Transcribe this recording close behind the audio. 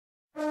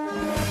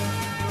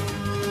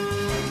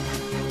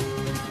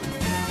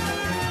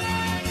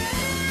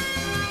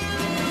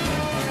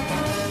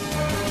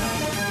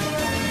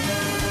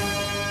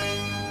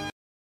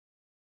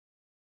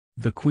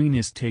The Queen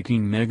is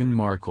taking Meghan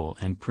Markle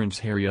and Prince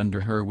Harry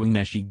under her wing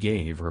as she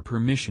gave her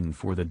permission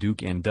for the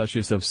Duke and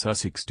Duchess of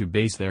Sussex to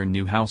base their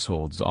new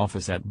household's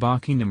office at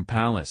Buckingham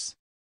Palace.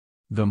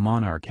 The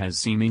monarch has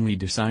seemingly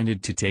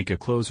decided to take a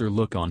closer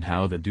look on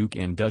how the Duke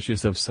and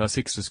Duchess of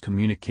Sussex's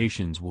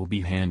communications will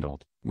be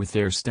handled, with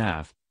their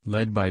staff,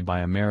 led by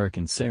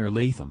American Sarah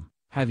Latham,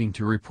 having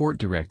to report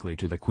directly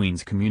to the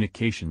Queen's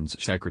Communications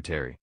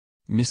Secretary.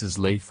 Mrs.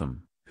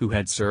 Latham, who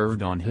had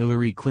served on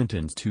Hillary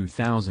Clinton's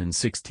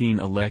 2016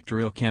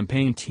 electoral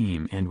campaign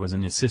team and was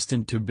an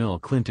assistant to Bill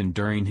Clinton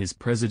during his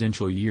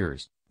presidential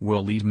years,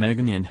 will lead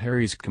Meghan and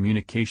Harry's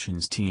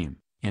communications team,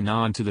 a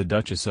nod to the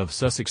Duchess of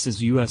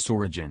Sussex's U.S.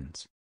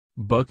 origins.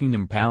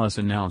 Buckingham Palace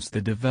announced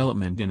the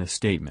development in a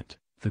statement.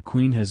 The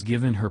Queen has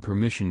given her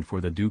permission for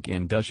the Duke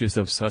and Duchess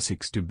of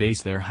Sussex to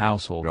base their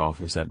household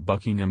office at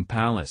Buckingham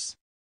Palace.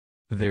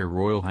 Their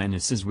Royal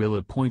Highnesses will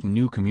appoint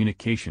new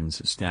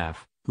communications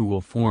staff, who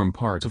will form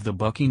part of the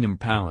Buckingham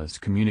Palace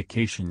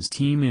communications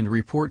team and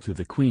report to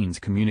the Queen's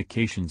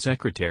Communications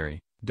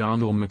Secretary,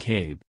 Donald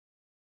McCabe.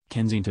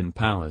 Kensington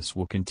Palace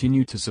will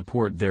continue to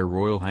support their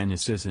Royal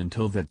Highnesses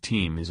until that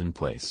team is in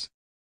place.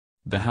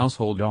 The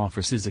household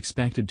office is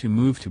expected to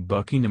move to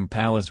Buckingham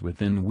Palace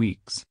within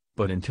weeks,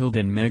 but until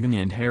then Meghan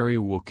and Harry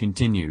will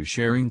continue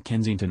sharing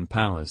Kensington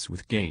Palace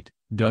with Kate,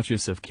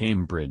 Duchess of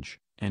Cambridge,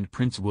 and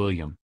Prince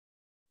William.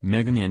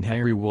 Meghan and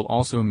Harry will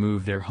also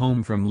move their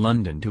home from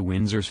London to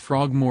Windsor's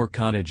Frogmore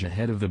Cottage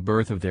ahead of the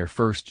birth of their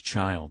first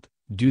child,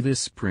 due this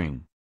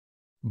spring.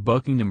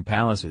 Buckingham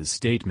Palace's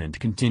statement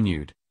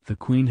continued, "The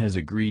Queen has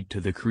agreed to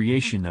the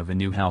creation of a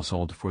new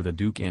household for the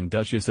Duke and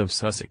Duchess of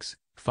Sussex,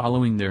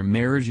 following their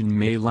marriage in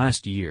May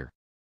last year.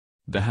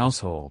 The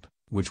household,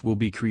 which will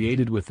be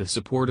created with the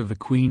support of the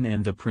Queen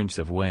and the Prince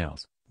of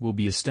Wales, will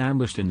be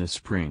established in the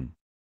spring."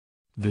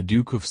 The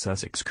Duke of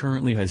Sussex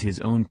currently has his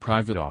own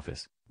private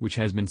office, which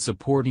has been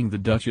supporting the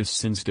Duchess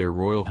since their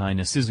Royal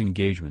Highness's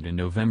engagement in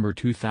November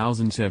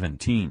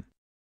 2017.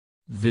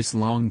 This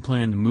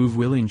long-planned move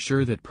will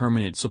ensure that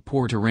permanent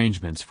support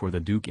arrangements for the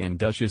Duke and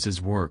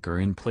Duchess's work are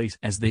in place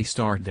as they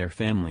start their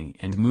family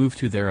and move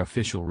to their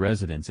official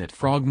residence at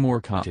Frogmore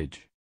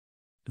Cottage.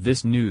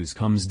 This news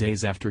comes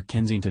days after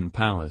Kensington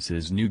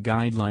Palace's new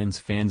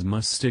guidelines fans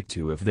must stick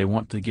to if they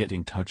want to get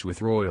in touch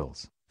with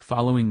royals,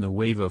 following the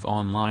wave of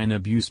online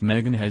abuse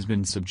Meghan has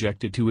been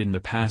subjected to in the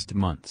past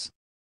months.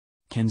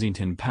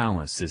 Kensington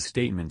Palace's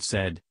statement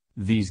said,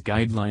 "These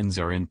guidelines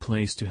are in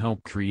place to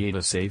help create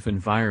a safe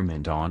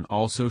environment on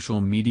all social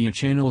media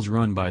channels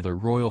run by the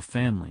royal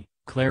family,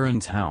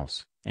 Clarence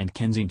House, and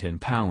Kensington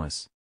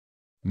Palace."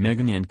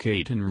 Meghan and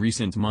Kate in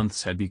recent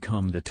months had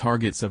become the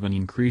targets of an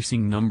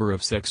increasing number of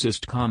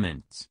sexist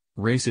comments,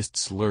 racist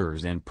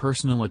slurs and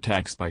personal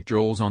attacks by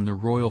trolls on the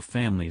royal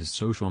family's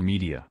social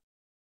media.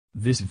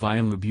 This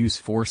vile abuse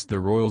forced the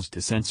royals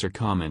to censor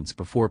comments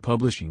before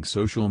publishing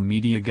social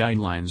media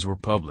guidelines were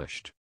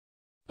published.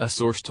 A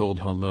source told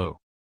Hello!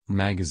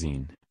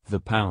 Magazine, "The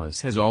palace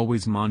has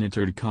always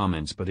monitored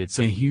comments, but it's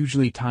a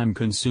hugely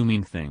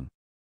time-consuming thing.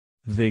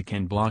 They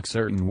can block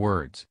certain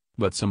words,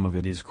 but some of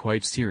it is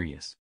quite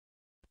serious."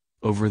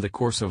 Over the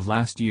course of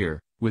last year,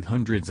 with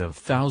hundreds of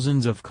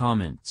thousands of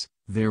comments,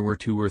 there were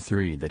 2 or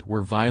 3 that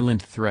were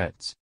violent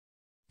threats.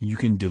 You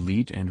can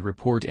delete and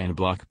report and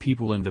block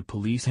people, and the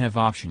police have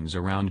options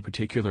around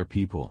particular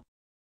people.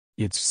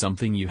 It's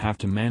something you have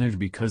to manage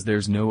because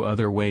there's no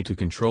other way to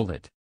control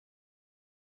it.